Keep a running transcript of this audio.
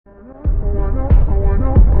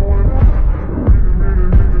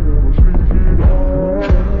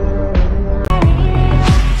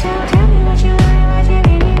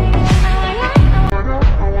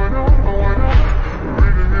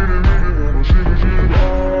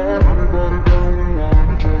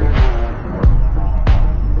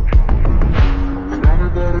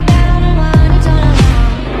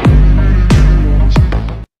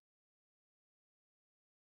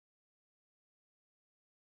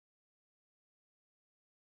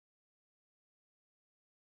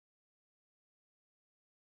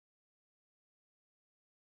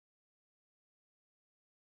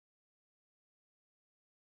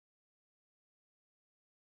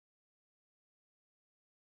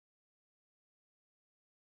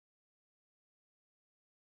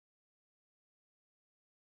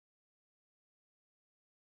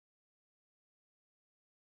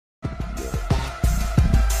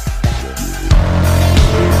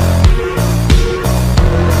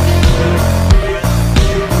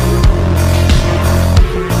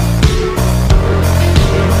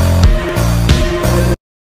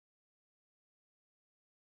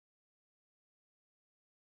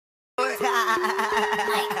Now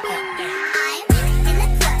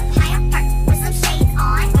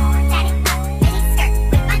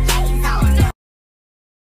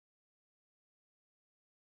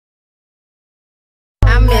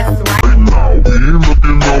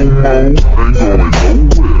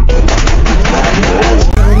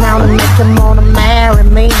to make him wanna marry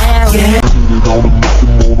me.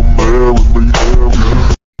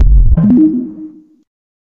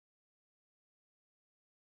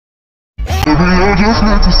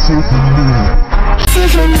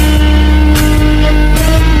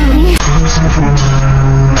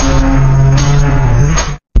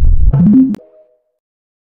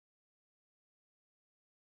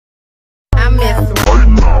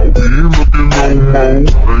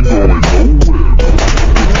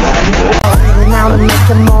 Now to make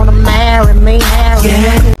him wanna marry me.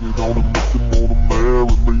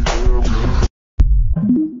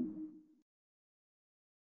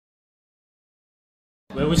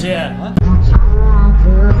喂，吴奇。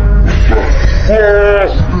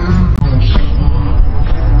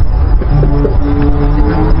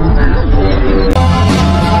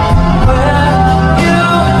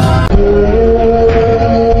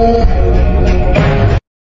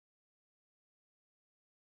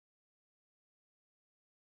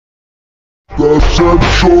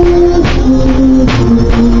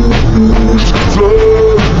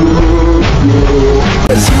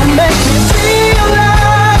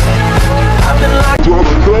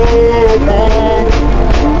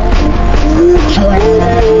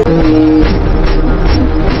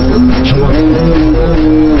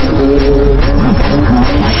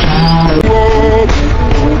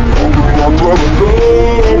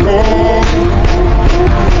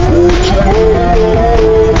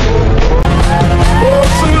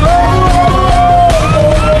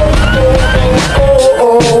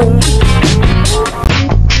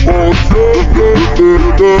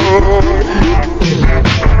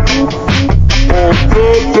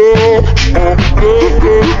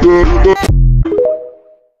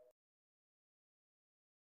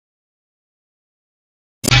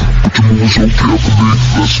So carefully,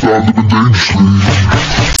 let's start living dangerously.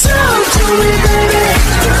 Talk to me, baby.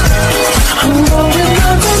 I'm going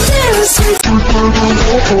up the stairs.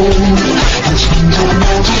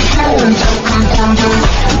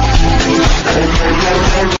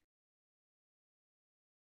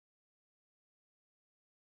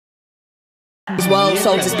 His world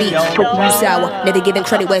sold his beat, talking sour. Never giving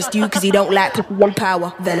credit where it's due, cause he don't lack one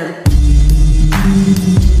power. Venom.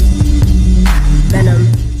 Venom.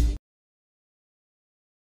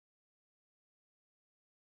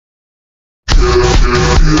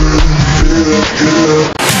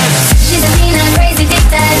 She's a mean and crazy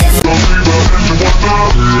dictator.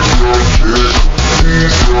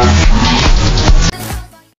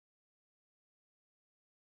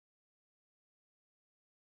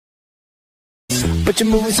 But you're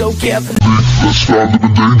moving so carefully. Let's start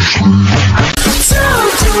living dangerously.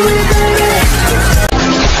 Talk to me, baby.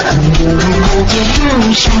 I'm going out the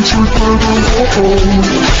hills since we played on the phone.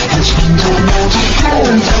 Listening to music,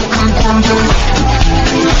 going fucking crazy.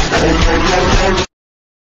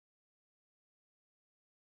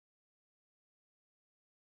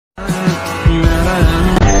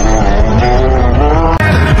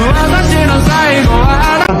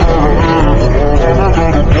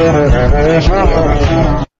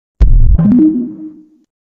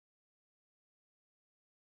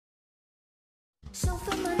 So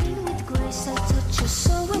feminine with grace, I touch your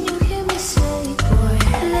soul when you hear me say,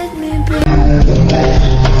 boy.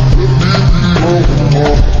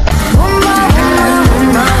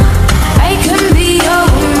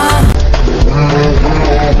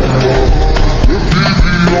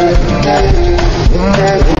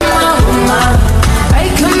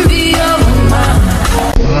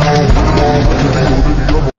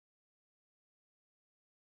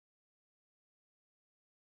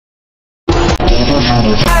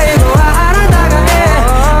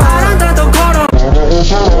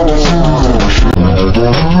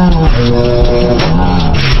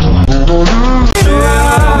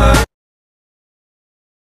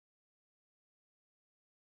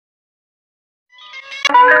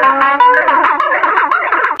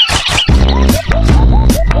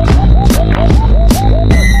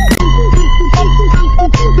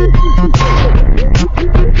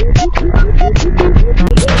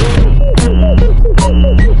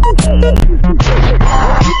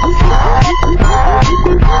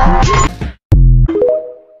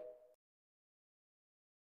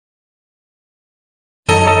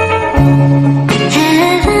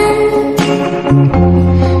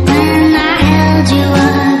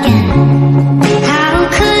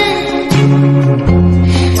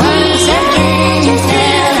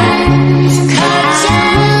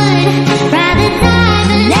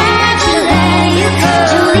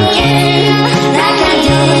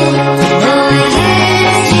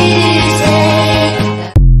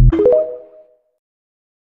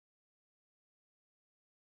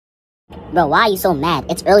 Bro, why are you so mad?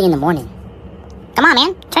 It's early in the morning. Come on,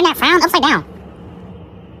 man. Turn that frown upside down.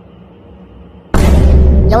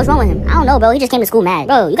 Yo, what's wrong with him? I don't know, bro. He just came to school mad.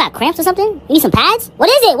 Bro, you got cramps or something? You need some pads? What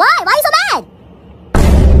is it? Why? Why are you so mad?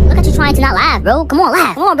 Look at you trying to not laugh, bro. Come on,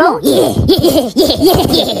 laugh. Come on, bro. Yeah.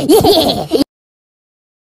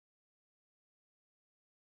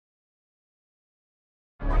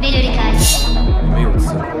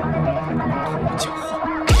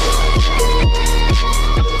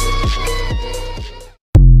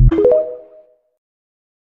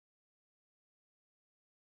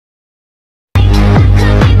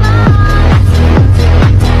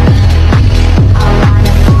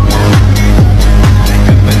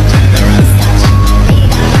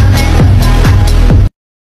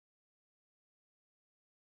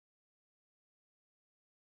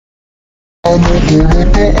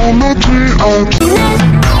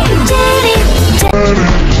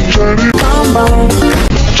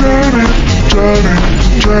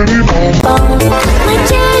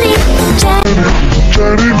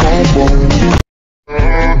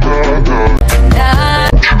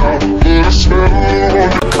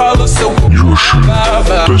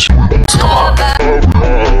 Your shit,